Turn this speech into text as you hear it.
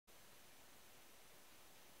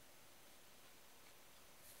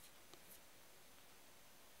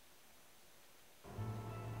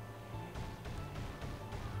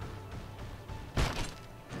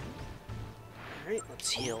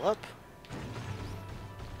Let's heal up.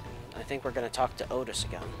 I think we're going to talk to Otis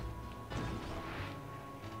again.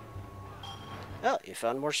 Oh, you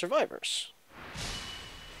found more survivors.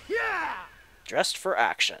 Yeah! Dressed for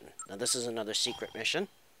action. Now this is another secret mission.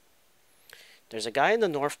 There's a guy in the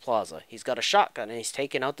North Plaza. He's got a shotgun and he's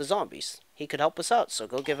taking out the zombies. He could help us out, so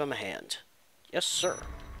go give him a hand. Yes, sir.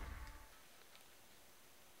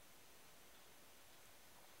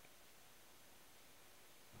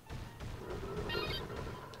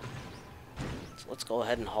 So let's go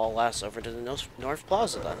ahead and haul ass over to the North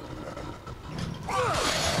Plaza then.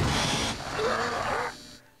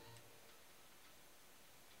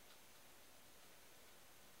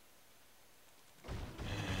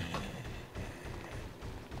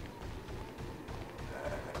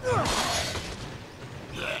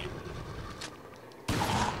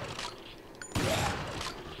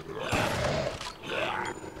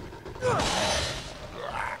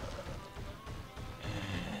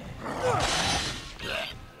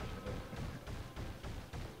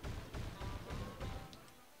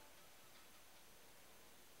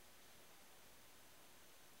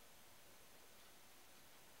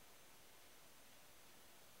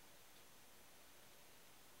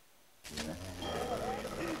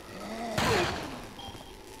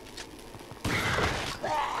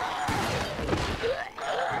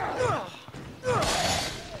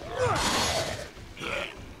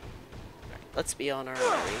 Let's be on our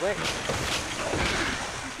merry way. Just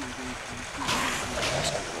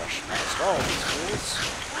gonna rush past all these fools.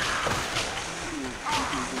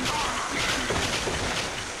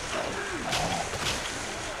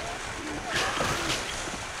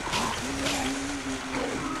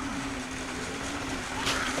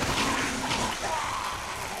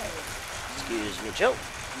 Excuse me, Joe.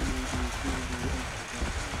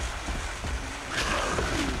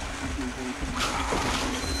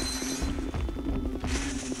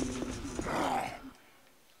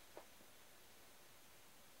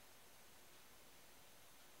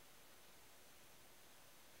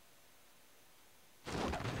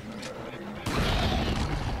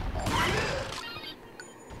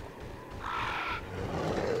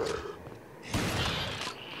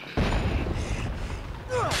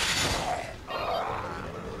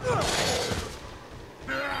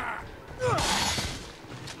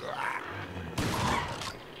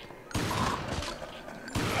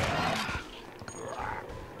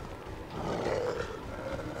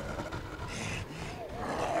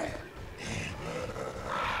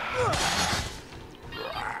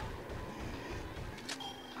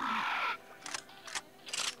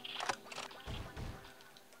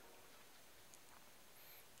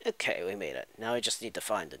 Okay, we made it. Now we just need to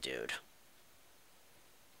find the dude.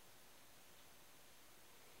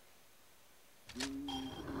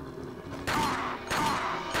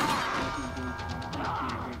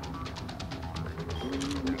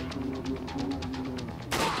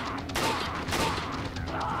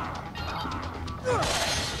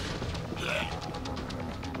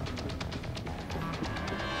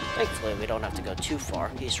 Thankfully, we don't have to go too far.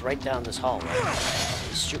 He's right down this hallway.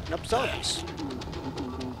 He's shooting up zombies.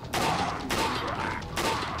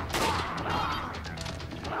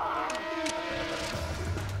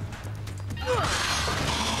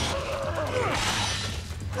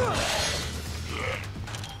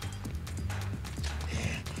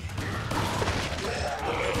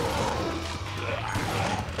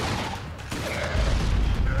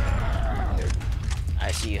 I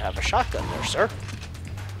see you have a shotgun there, sir.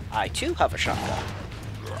 I too have a shotgun.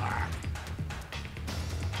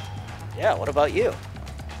 Yeah, what about you?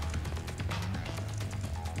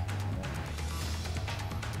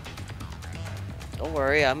 Don't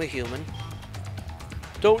worry, I'm a human.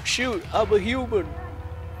 Don't shoot, I'm a human.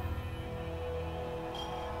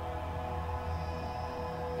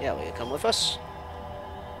 Yeah, will you come with us?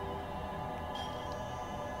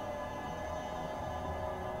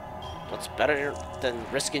 What's better than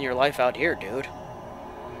risking your life out here, dude?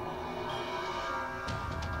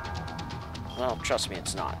 Well, trust me,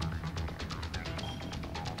 it's not.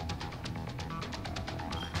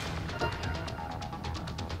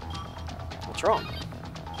 What's wrong?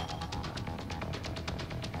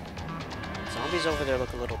 Zombies over there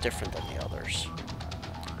look a little different than the others.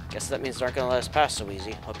 Guess that means they aren't gonna let us pass so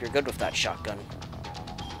easy. Hope you're good with that shotgun.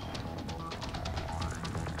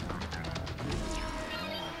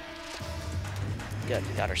 Good,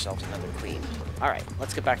 we got ourselves another queen. Alright,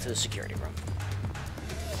 let's get back to the security room.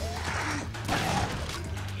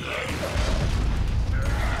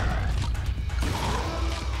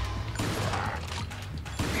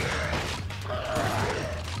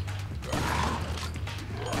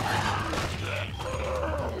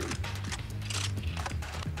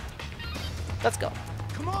 Let's go.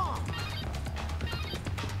 Come on.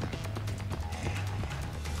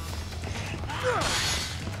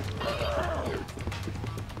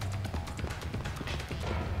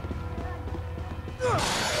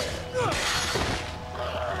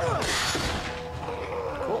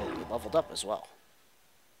 Cool, we leveled up as well.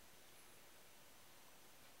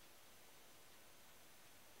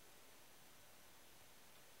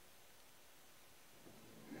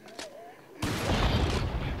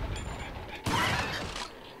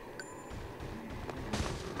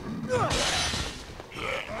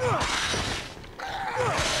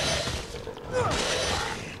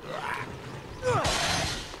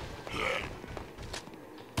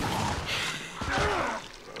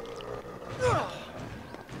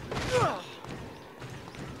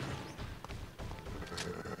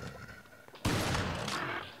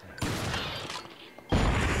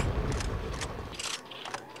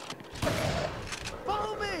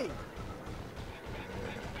 Follow me.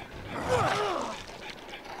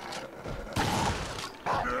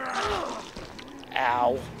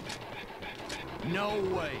 Ow. No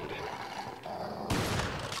way.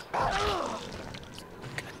 God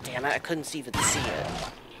damn it, I couldn't even see it.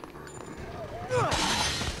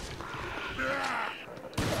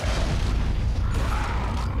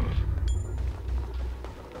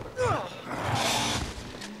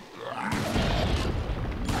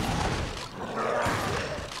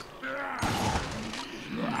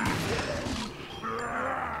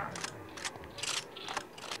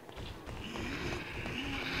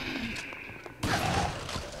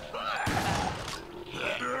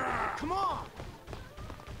 Come on.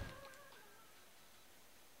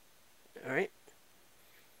 Alright.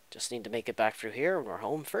 Just need to make it back through here and we're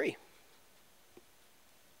home free.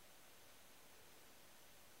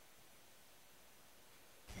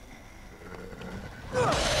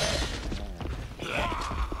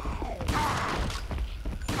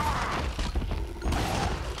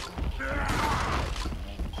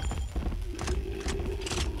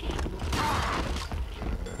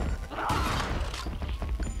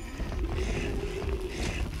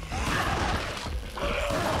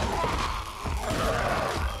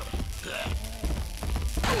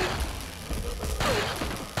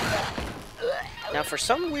 Now, for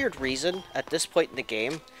some weird reason, at this point in the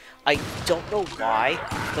game, I don't know why,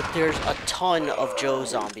 but there's a ton of Joe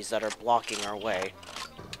zombies that are blocking our way.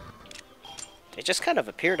 They just kind of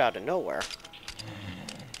appeared out of nowhere.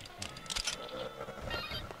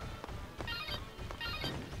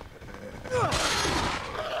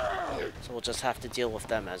 So we'll just have to deal with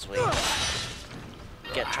them as we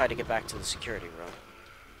try to get back to the security room.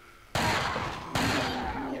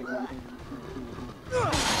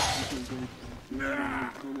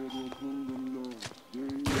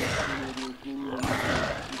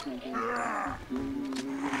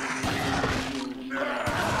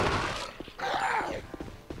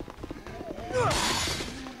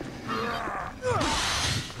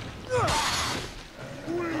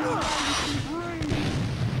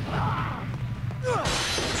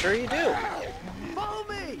 I'm sure you do. Follow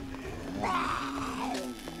me.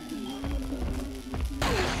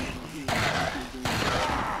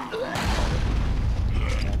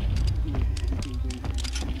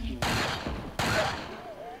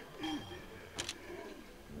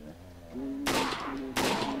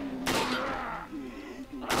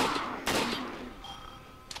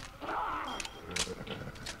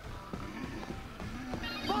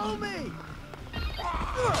 Follow me.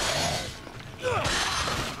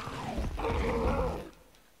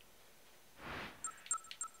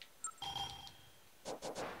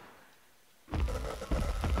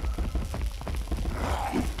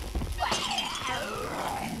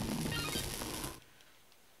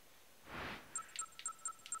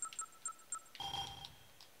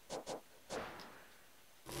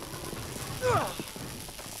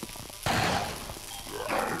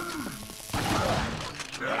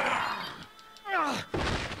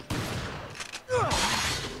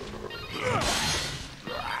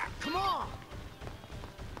 Come on.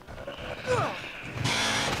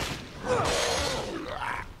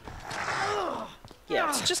 Yeah,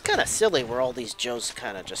 it's just kind of silly where all these Joes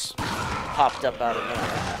kind of just popped up out of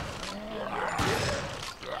nowhere.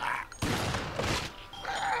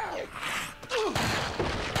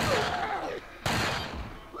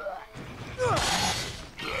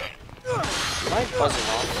 Am I buzzing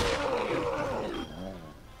off?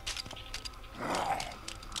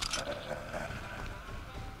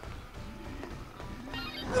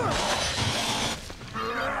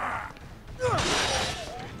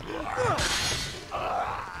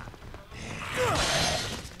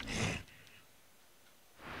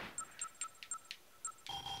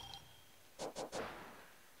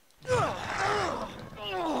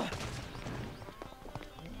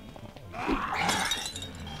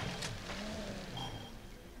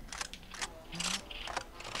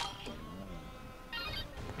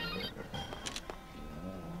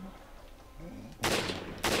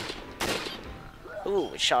 Ooh,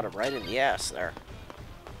 we shot him right in the ass there.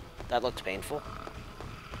 That looked painful.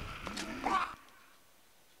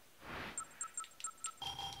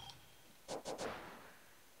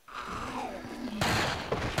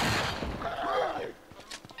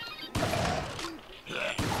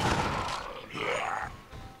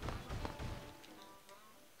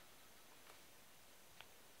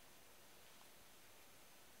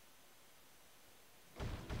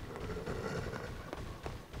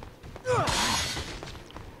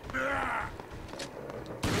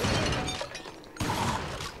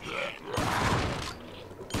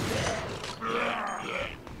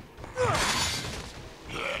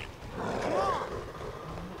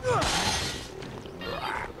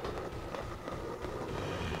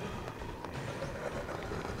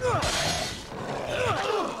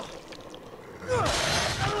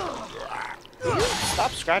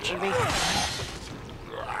 Stop scratching me.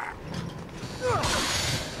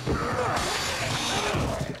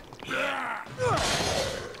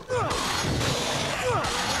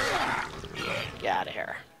 Get out of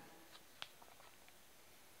here.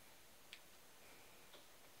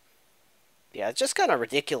 Yeah, it's just kind of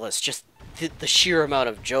ridiculous, just the sheer amount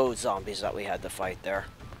of Joe zombies that we had to fight there.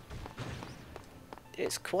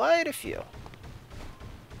 There's quite a few.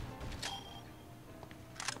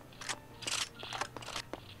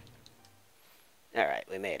 Alright,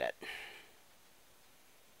 we made it.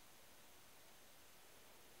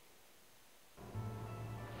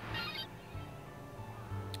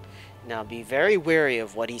 Now be very wary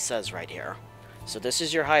of what he says right here. So this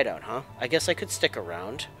is your hideout, huh? I guess I could stick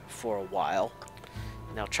around for a while.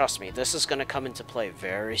 Now trust me, this is going to come into play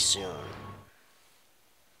very soon.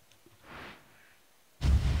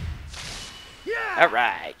 Yeah!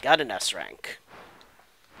 Alright, got an S rank.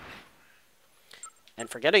 And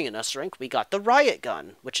for getting an S rank, we got the Riot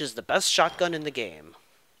Gun, which is the best shotgun in the game.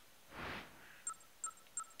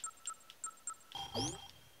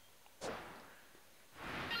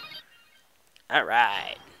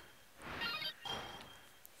 Alright.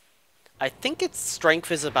 I think its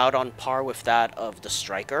strength is about on par with that of the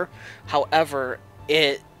Striker. However,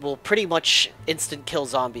 it will pretty much instant kill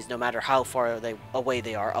zombies no matter how far away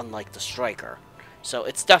they are, unlike the Striker. So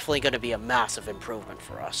it's definitely going to be a massive improvement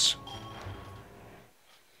for us.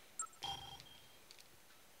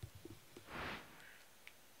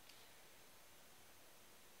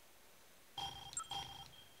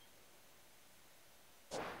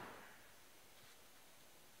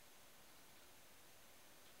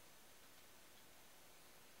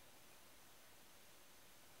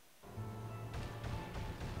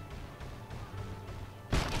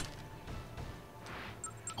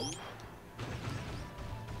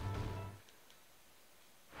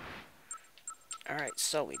 Alright,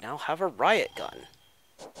 so we now have a Riot Gun.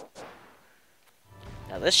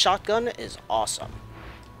 Now this shotgun is awesome.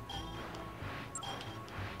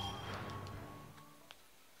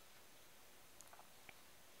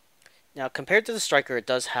 Now compared to the Striker, it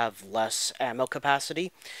does have less ammo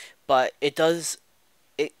capacity, but it does,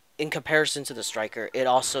 in comparison to the Striker, it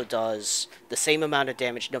also does the same amount of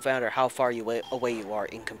damage no matter how far away you are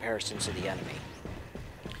in comparison to the enemy.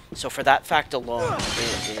 So for that fact alone,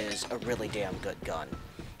 it is a really damn good gun.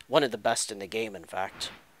 One of the best in the game, in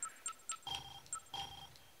fact.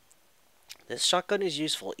 This shotgun is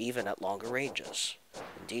useful even at longer ranges.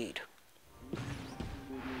 Indeed.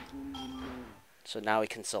 So now we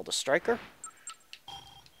can sell the Striker.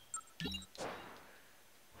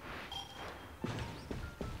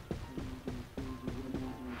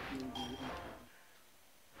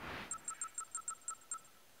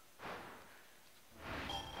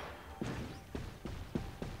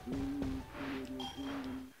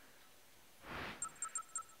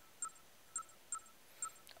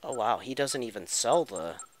 Oh wow, he doesn't even sell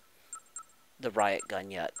the Riot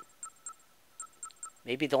Gun yet.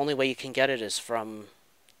 Maybe the only way you can get it is from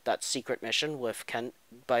that secret mission with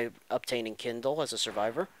by obtaining Kindell as a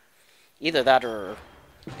survivor. Either that or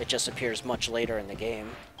it just appears much later in the game.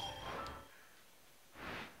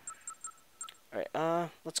 Alright,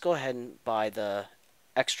 let's go ahead and buy the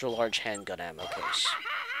extra large handgun ammo case.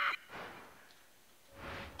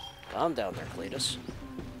 Calm down there, Cletus.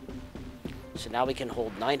 So now we can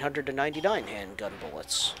hold 999 handgun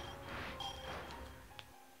bullets.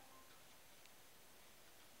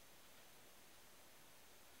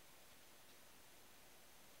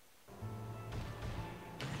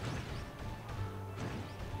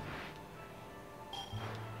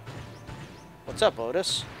 What's up,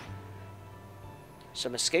 Otis?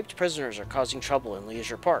 Some escaped prisoners are causing trouble in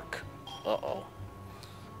Leisure Park. Uh-oh.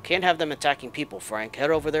 Can't have them attacking people, Frank.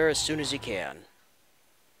 Head over there as soon as you can.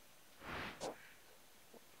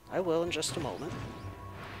 I will in just a moment.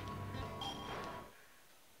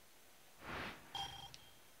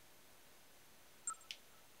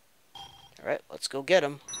 Alright, let's go get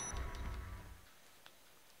him.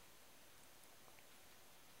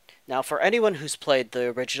 Now, for anyone who's played the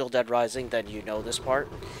original Dead Rising, then you know this part.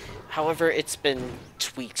 However, it's been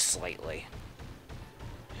tweaked slightly.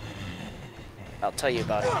 I'll tell you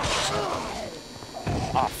about it.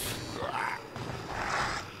 Off.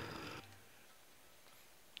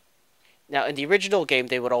 Now, in the original game,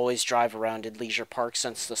 they would always drive around in leisure parks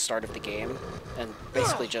since the start of the game, and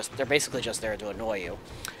they're basically just there to annoy you.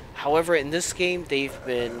 However, in this game, they've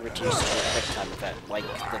been reduced to a quick time event, like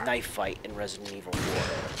the knife fight in Resident Evil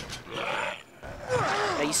 4.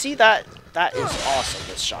 Now, you see that? That is awesome,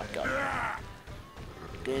 this shotgun.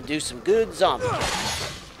 Gonna do some good zombie killing.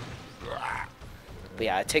 But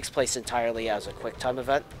yeah, it takes place entirely as a quick time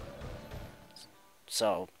event.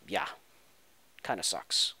 So, yeah. Kinda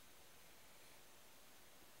sucks.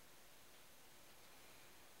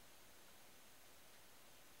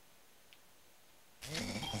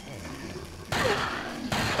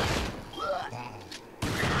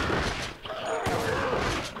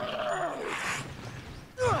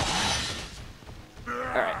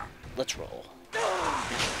 Alright, let's roll.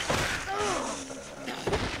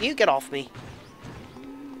 You get off me.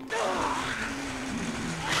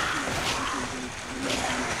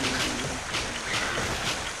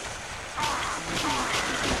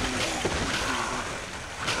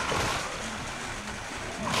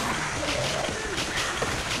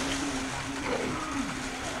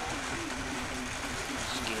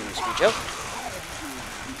 Excuse me, Joe.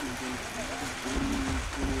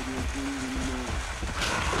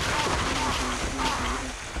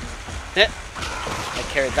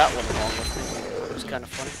 I carried that one along with me. It was kind of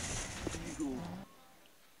funny.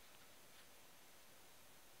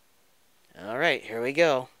 Alright, here we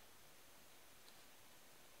go.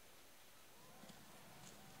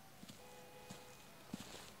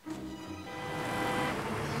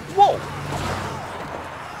 Whoa!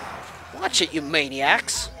 Watch it, you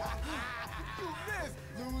maniacs!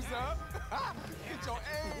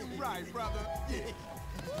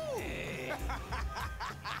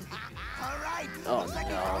 Oh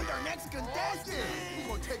no. Our next contestant.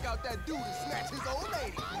 We're gonna take out that dude and snatch his old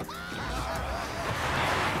lady.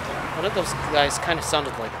 One of those guys kind of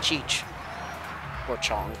sounded like Cheech. Or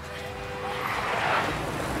Chong.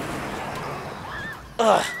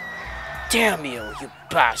 Ugh! Damn you, you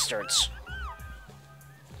bastards!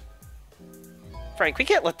 Frank, we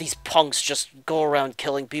can't let these punks just go around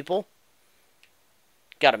killing people.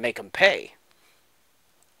 Gotta make them pay.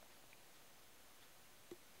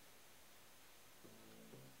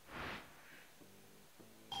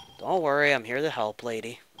 Don't worry, I'm here to help,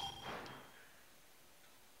 lady.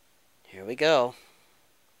 Here we go.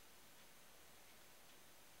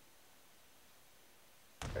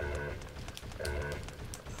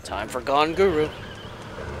 Time for Gone Guru.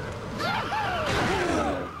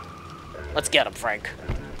 Let's get him, Frank.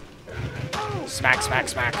 Smack, smack,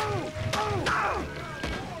 smack.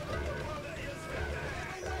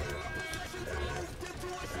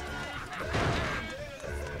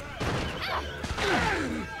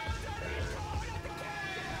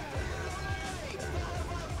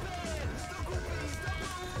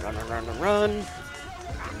 Run, run, run, run, run.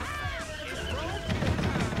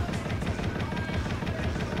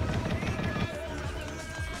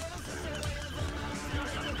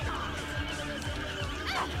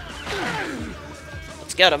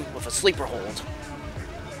 Let's get him with a sleeper hold.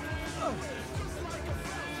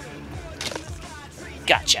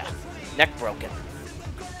 Gotcha. Neck broken.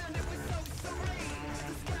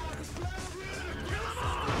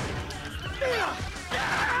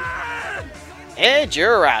 And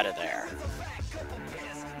you're out of there.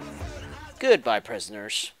 Goodbye,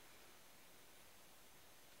 prisoners.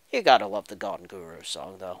 You gotta love the Gone Guru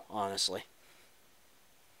song, though, honestly.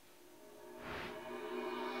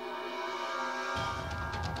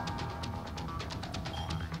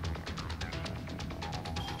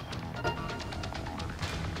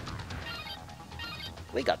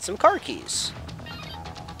 We got some car keys.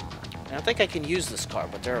 I don't think I can use this car,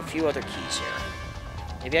 but there are a few other keys here.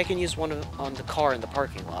 Maybe I can use one on the car in the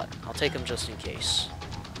parking lot. I'll take them just in case.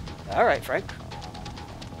 Alright, Frank.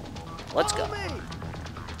 Let's go.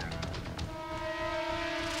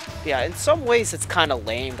 Yeah, in some ways it's kind of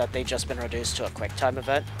lame that they've just been reduced to a QuickTime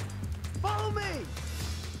event. Follow me.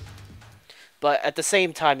 But at the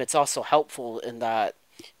same time, it's also helpful in that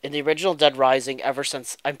in the original Dead Rising, ever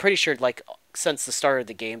since, I'm pretty sure, like, since the start of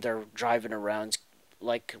the game, they're driving around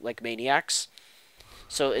like maniacs.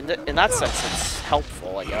 So in that sense, it's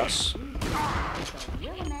helpful, I guess.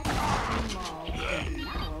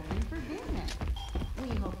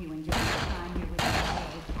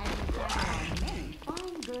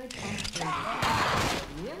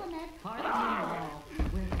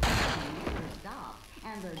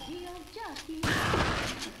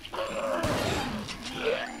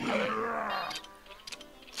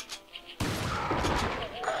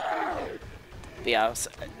 But yeah,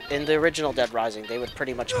 in the original Dead Rising, they would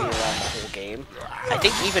pretty much be around the whole game. I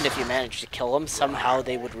think even if you managed to kill them, somehow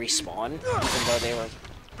they would respawn, even though they were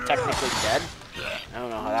technically dead. I don't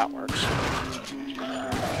know how that works.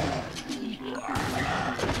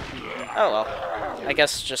 Oh well. I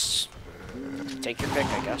guess just take your pick,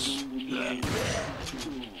 I guess.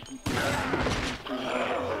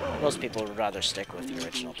 Most people would rather stick with the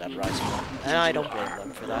original Dead Rising, and I don't blame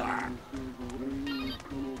them for that.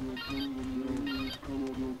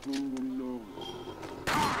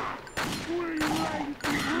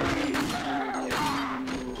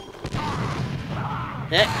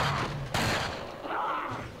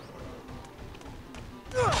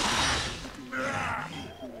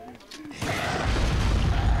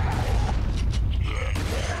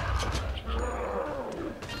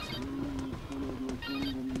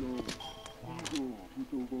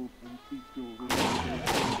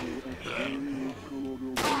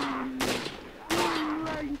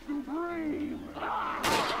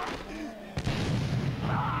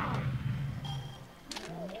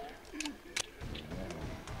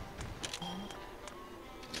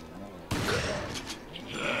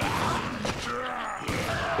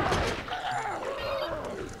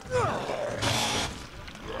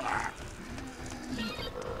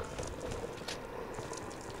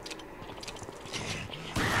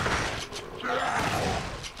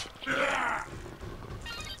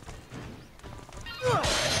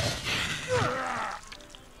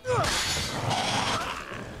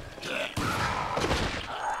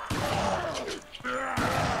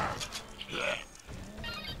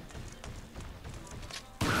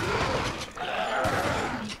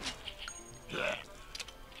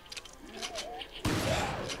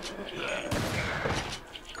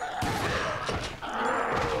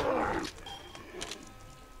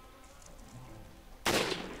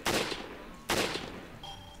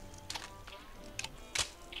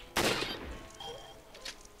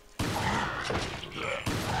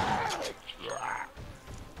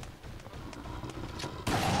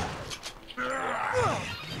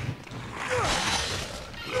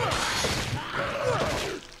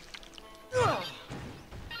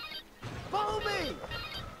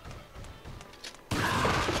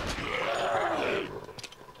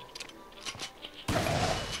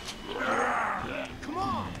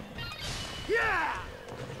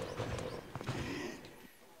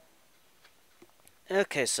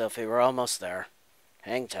 Okay, Sophie, we're almost there.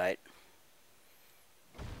 Hang tight.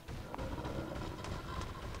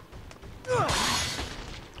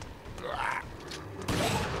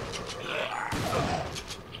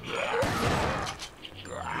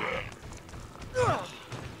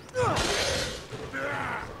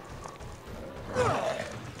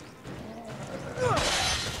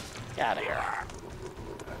 Get out of here.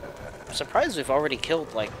 I'm surprised we've already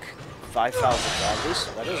killed, like, 5,000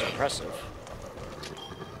 zombies. That is impressive.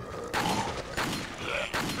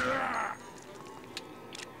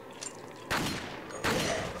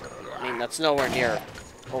 I mean, that's nowhere near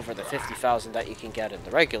over the 50,000 that you can get in the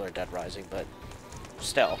regular Dead Rising, but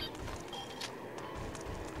still.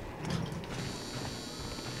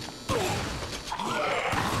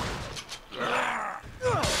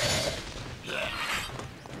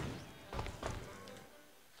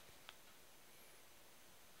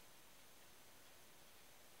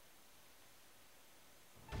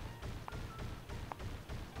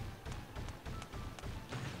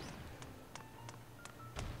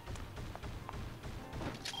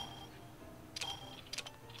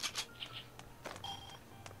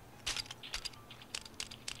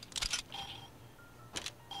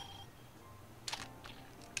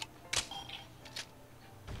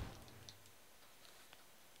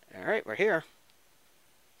 Alright, we're here.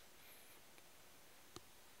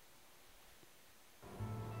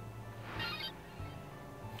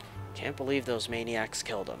 Can't believe those maniacs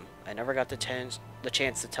killed him. I never got the chance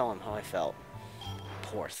to tell him how I felt.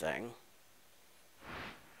 Poor thing.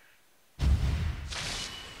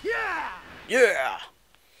 Yeah! Yeah!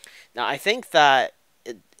 Now, I think that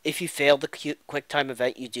if you fail the quick time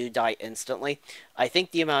event, you do die instantly. I think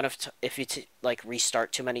the amount of if you like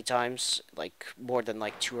restart too many times, like more than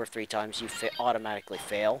like 2 or 3 times, you automatically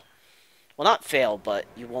fail. Well, not fail, but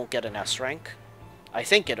you won't get an S rank. I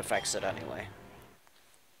think it affects it anyway.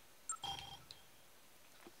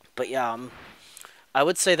 But yeah, I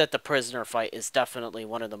would say that the prisoner fight is definitely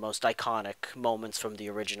one of the most iconic moments from the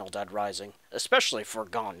original Dead Rising, especially for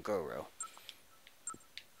Gone Guru.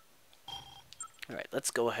 Alright,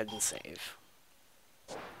 let's go ahead and save.